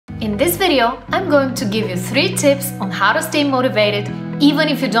In this video, I'm going to give you 3 tips on how to stay motivated even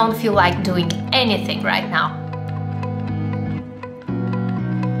if you don't feel like doing anything right now.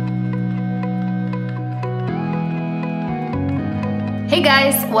 Hey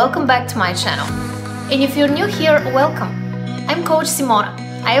guys, welcome back to my channel. And if you're new here, welcome. I'm Coach Simona.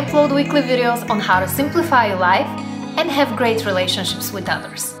 I upload weekly videos on how to simplify your life and have great relationships with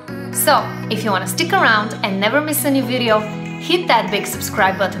others. So, if you want to stick around and never miss a new video, hit that big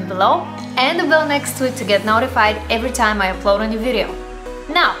subscribe button below and the bell next to it to get notified every time I upload a new video.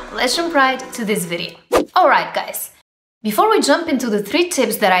 Now, let's jump right to this video. Alright guys, before we jump into the 3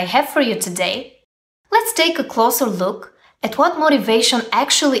 tips that I have for you today, let's take a closer look at what motivation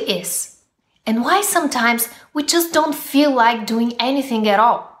actually is and why sometimes we just don't feel like doing anything at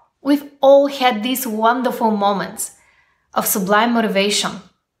all. We've all had these wonderful moments of sublime motivation,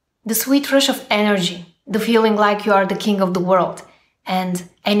 the sweet rush of energy, the feeling like you are the king of the world and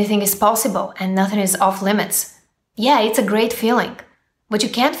anything is possible and nothing is off limits. Yeah, it's a great feeling, but you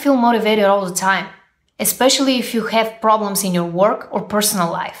can't feel motivated all the time, especially if you have problems in your work or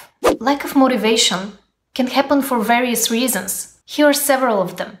personal life. Lack of motivation can happen for various reasons. Here are several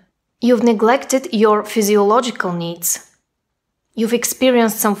of them. You've neglected your physiological needs. You've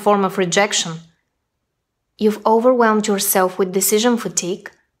experienced some form of rejection. You've overwhelmed yourself with decision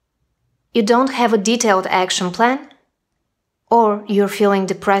fatigue. You don't have a detailed action plan, or you're feeling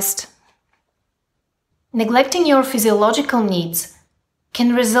depressed. Neglecting your physiological needs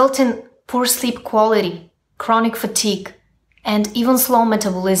can result in poor sleep quality, chronic fatigue, and even slow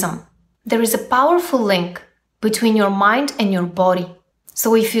metabolism. There is a powerful link between your mind and your body.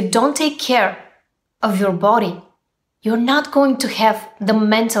 So if you don't take care of your body, you're not going to have the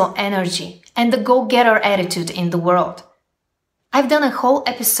mental energy and the go-getter attitude in the world. I've done a whole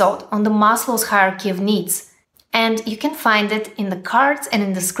episode on the Maslow's hierarchy of needs, and you can find it in the cards and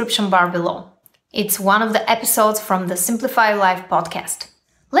in the description bar below. It's one of the episodes from the Simplify Your Life podcast.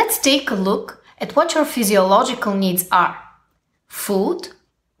 Let's take a look at what your physiological needs are: food,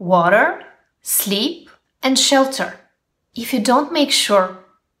 water, sleep, and shelter. If you don't make sure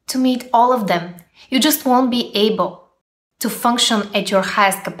to meet all of them, you just won't be able to function at your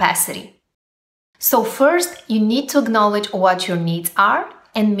highest capacity. So first, you need to acknowledge what your needs are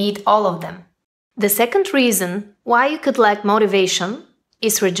and meet all of them. The second reason why you could lack motivation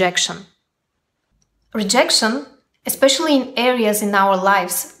is rejection. Rejection, especially in areas in our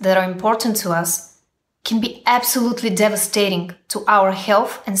lives that are important to us, can be absolutely devastating to our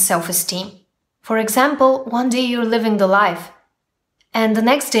health and self-esteem. For example, one day you're living the life, and the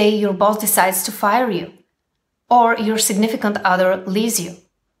next day your boss decides to fire you, or your significant other leaves you.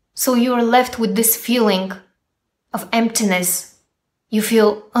 So you are left with this feeling of emptiness. You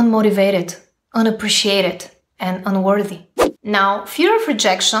feel unmotivated, unappreciated, and unworthy. Now, fear of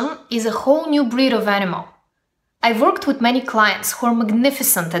rejection is a whole new breed of animal. I've worked with many clients who are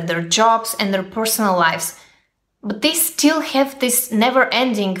magnificent at their jobs and their personal lives, but they still have this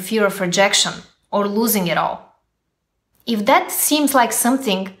never-ending fear of rejection or losing it all. If that seems like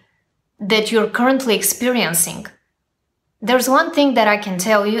something that you're currently experiencing, there's one thing that I can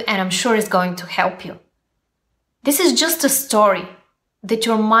tell you and I'm sure is going to help you. This is just a story that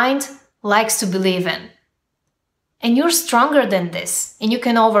your mind likes to believe in. And you're stronger than this and you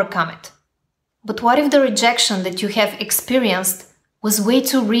can overcome it. But what if the rejection that you have experienced was way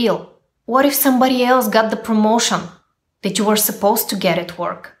too real? What if somebody else got the promotion that you were supposed to get at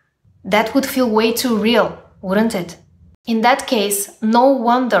work? That would feel way too real, wouldn't it? In that case, no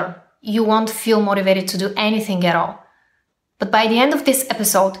wonder you won't feel motivated to do anything at all. But by the end of this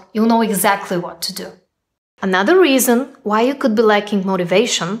episode, you'll know exactly what to do. Another reason why you could be lacking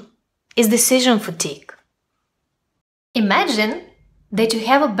motivation is decision fatigue. Imagine that you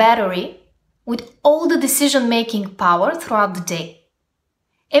have a battery with all the decision-making power throughout the day.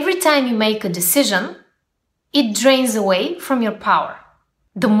 Every time you make a decision, it drains away from your power.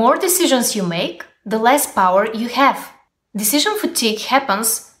 The more decisions you make, the less power you have. Decision fatigue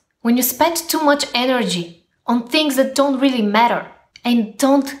happens when you spend too much energy on things that don't really matter and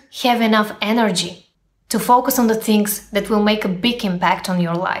don't have enough energy to focus on the things that will make a big impact on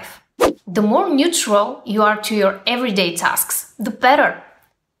your life. The more neutral you are to your everyday tasks, the better.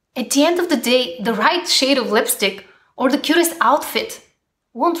 At the end of the day, the right shade of lipstick or the cutest outfit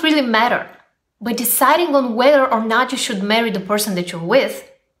won't really matter. But deciding on whether or not you should marry the person that you're with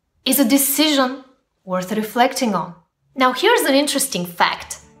is a decision worth reflecting on. Now here's an interesting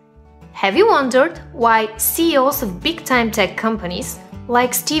fact. Have you wondered why CEOs of big-time tech companies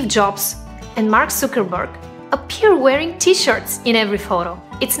like Steve Jobs and Mark Zuckerberg appear wearing t-shirts in every photo?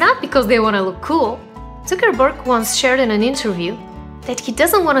 It's not because they want to look cool. Zuckerberg once shared in an interview that he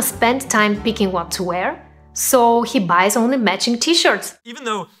doesn't want to spend time picking what to wear, so he buys only matching t-shirts. Even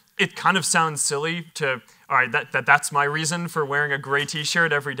though it kind of sounds silly to, all right, that's my reason for wearing a gray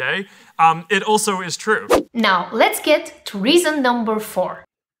t-shirt every day, it also is true. Now, let's get to reason number 4.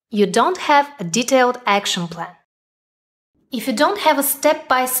 You don't have a detailed action plan. If you don't have a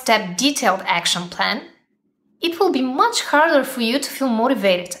step-by-step detailed action plan, it will be much harder for you to feel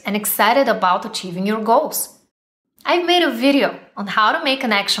motivated and excited about achieving your goals. I've made a video on how to make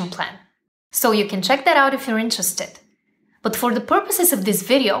an action plan, so you can check that out if you're interested. But for the purposes of this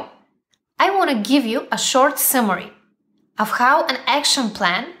video, I want to give you a short summary of how an action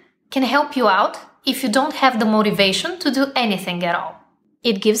plan can help you out if you don't have the motivation to do anything at all.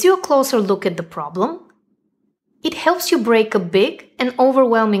 It gives you a closer look at the problem. It helps you break a big and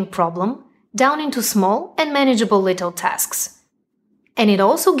overwhelming problem down into small and manageable little tasks. And it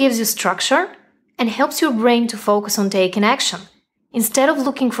also gives you structure and helps your brain to focus on taking action, instead of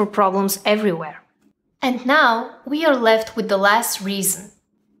looking for problems everywhere. And now we are left with the last reason.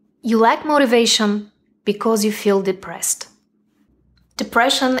 You lack motivation because you feel depressed.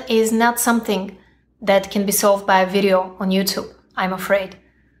 Depression is not something that can be solved by a video on YouTube, I'm afraid.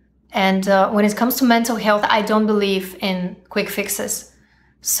 And when it comes to mental health, I don't believe in quick fixes.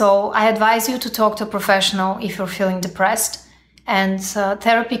 So I advise you to talk to a professional if you're feeling depressed. And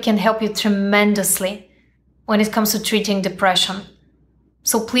therapy can help you tremendously when it comes to treating depression.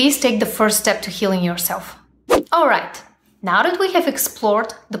 So please take the first step to healing yourself. Alright, now that we have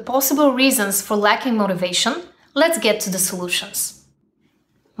explored the possible reasons for lacking motivation, let's get to the solutions.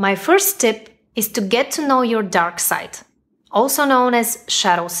 My first tip is to get to know your dark side, also known as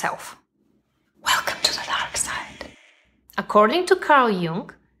shadow self. Welcome to the dark side. According to Carl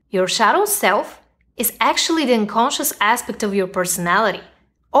Jung, your shadow self is actually the unconscious aspect of your personality,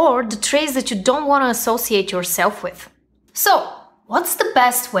 or the traits that you don't want to associate yourself with. So, what's the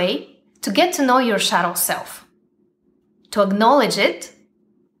best way to get to know your shadow self? To acknowledge it,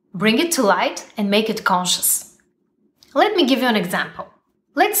 bring it to light, and make it conscious. Let me give you an example.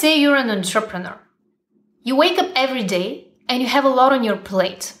 Let's say you're an entrepreneur. You wake up every day and you have a lot on your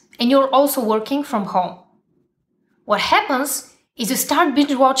plate, and you're also working from home. What happens is you start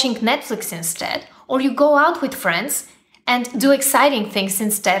binge-watching Netflix instead, or you go out with friends and do exciting things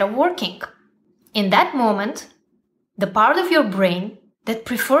instead of working. In that moment, the part of your brain that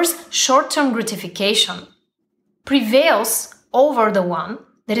prefers short-term gratification prevails over the one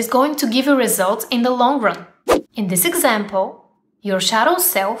that is going to give you results in the long run. In this example, your shadow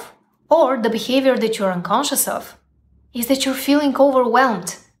self, or the behavior that you're unconscious of, is that you're feeling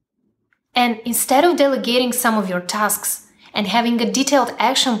overwhelmed. And instead of delegating some of your tasks and having a detailed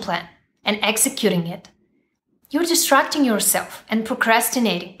action plan and executing it, you're distracting yourself and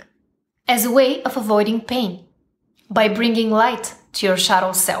procrastinating as a way of avoiding pain. By bringing light to your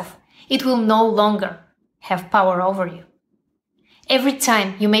shadow self, it will no longer have power over you. Every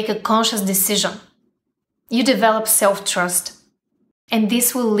time you make a conscious decision, you develop self-trust, and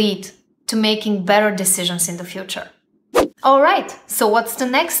this will lead to making better decisions in the future. Alright, so what's the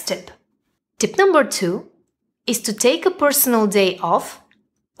next tip? Tip number 2 is to take a personal day off,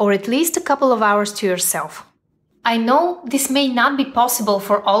 or at least a couple of hours to yourself. I know this may not be possible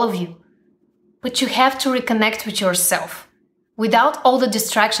for all of you, but you have to reconnect with yourself, without all the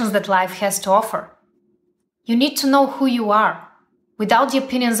distractions that life has to offer. You need to know who you are, without the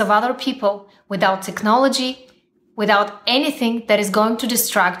opinions of other people, without technology, without anything that is going to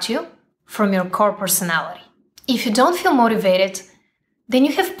distract you from your core personality. If you don't feel motivated, then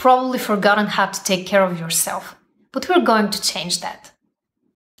you have probably forgotten how to take care of yourself, but we're going to change that.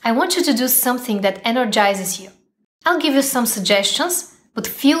 I want you to do something that energizes you. I'll give you some suggestions, but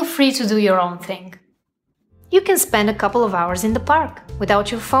feel free to do your own thing. You can spend a couple of hours in the park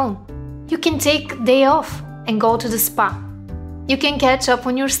without your phone. You can take a day off and go to the spa. You can catch up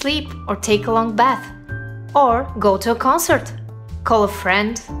on your sleep or take a long bath. Or go to a concert, call a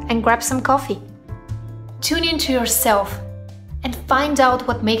friend and grab some coffee. Tune into yourself and find out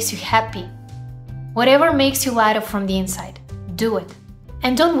what makes you happy. Whatever makes you light up from the inside, do it.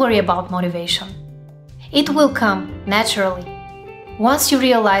 And don't worry about motivation. It will come naturally once you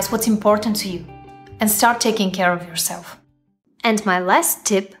realize what's important to you and start taking care of yourself. And my last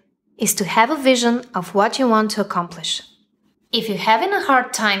tip is to have a vision of what you want to accomplish. If you're having a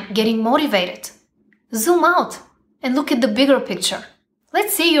hard time getting motivated, zoom out and look at the bigger picture.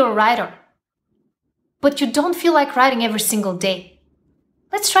 Let's say you're a writer, but you don't feel like writing every single day.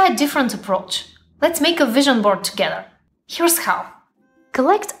 Let's try a different approach. Let's make a vision board together. Here's how.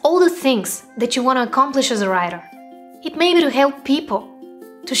 Collect all the things that you want to accomplish as a writer. It may be to help people,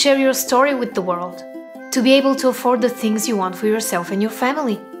 to share your story with the world, to be able to afford the things you want for yourself and your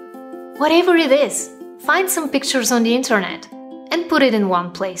family. Whatever it is, find some pictures on the internet and put it in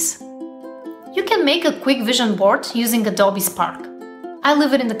one place. You can make a quick vision board using Adobe Spark. I'll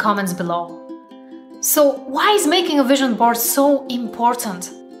leave it in the comments below. So why is making a vision board so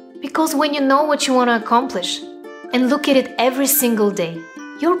important? Because when you know what you want to accomplish and look at it every single day,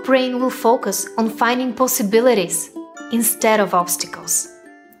 your brain will focus on finding possibilities instead of obstacles.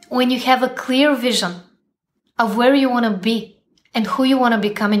 When you have a clear vision of where you want to be and who you want to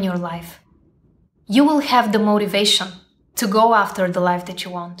become in your life, you will have the motivation to go after the life that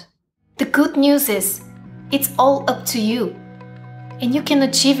you want. The good news is, it's all up to you, and you can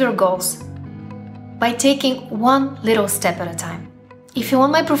achieve your goals by taking one little step at a time. If you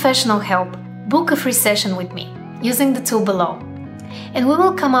want my professional help, book a free session with me using the tool below, and we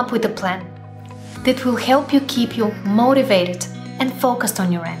will come up with a plan that will help you keep you motivated and focused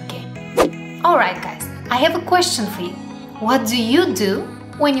on your end game. Alright guys, I have a question for you. What do you do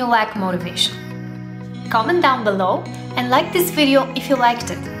when you lack motivation? Comment down below and like this video if you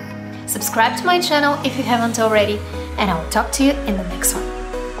liked it. Subscribe to my channel if you haven't already, and I'll talk to you in the next one.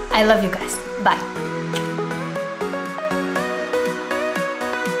 I love you guys. Bye.